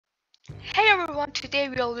everyone, today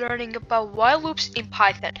we are learning about while loops in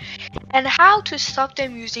Python and how to stop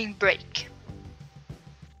them using break.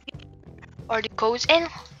 Are the codes, and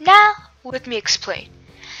now let me explain.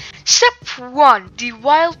 Step 1, the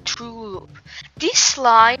while true loop. This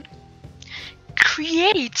line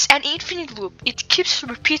creates an infinite loop. It keeps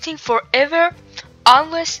repeating forever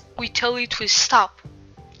unless we tell it to stop.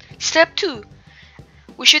 Step 2,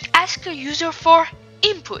 we should ask the user for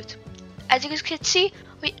input. As you can see,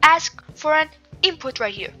 we ask for an input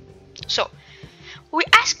right here. So we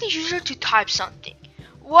ask the user to type something.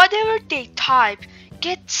 Whatever they type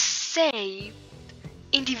gets saved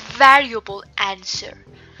in the variable answer.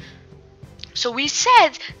 So we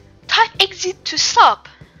said type exit to stop,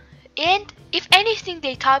 and if anything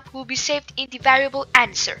they type will be saved in the variable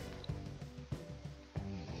answer.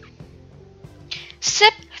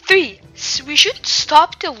 Step 3, we should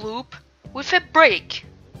stop the loop with a break.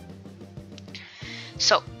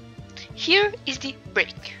 So here is the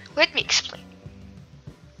break. Let me explain.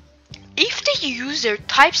 If the user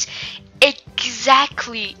types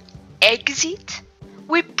exactly exit,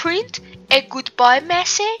 we print a goodbye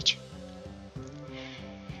message.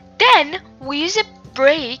 Then we use a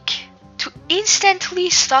break to instantly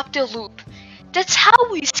stop the loop. That's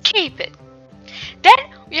how we escape it. Then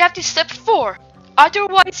we have to step 4.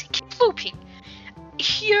 Otherwise, keep looping.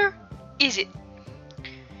 Here is it.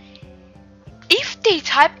 If they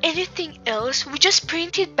type anything else, we just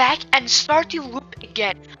print it back and start the loop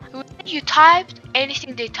again. You typed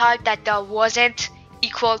anything they typed that wasn't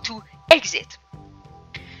equal to exit.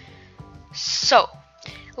 So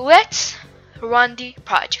let's run the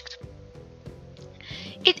project.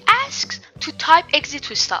 It asks to type exit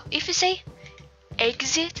to stop. If you say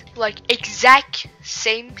exit, like exact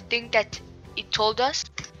same thing that it told us,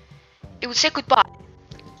 it would say goodbye.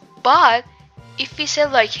 But if we say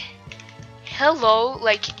like hello,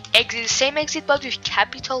 like exit, same exit but with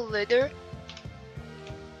capital letter,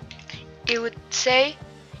 it would say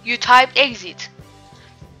you typed exit.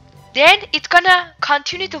 Then it's gonna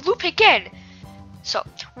continue the loop again. So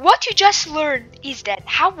what you just learned is that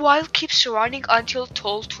how while keeps running until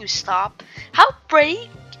told to stop, how break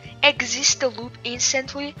exits the loop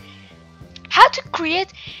instantly, how to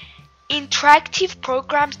create interactive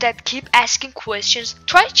programs that keep asking questions.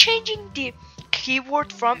 Try changing the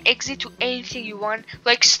keyword from exit to anything you want,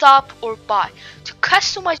 like stop or buy, to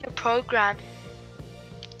customize your program.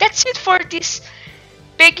 That's it for this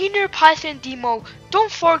beginner Python demo.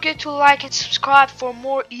 Don't forget to like and subscribe for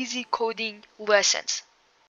more easy coding lessons.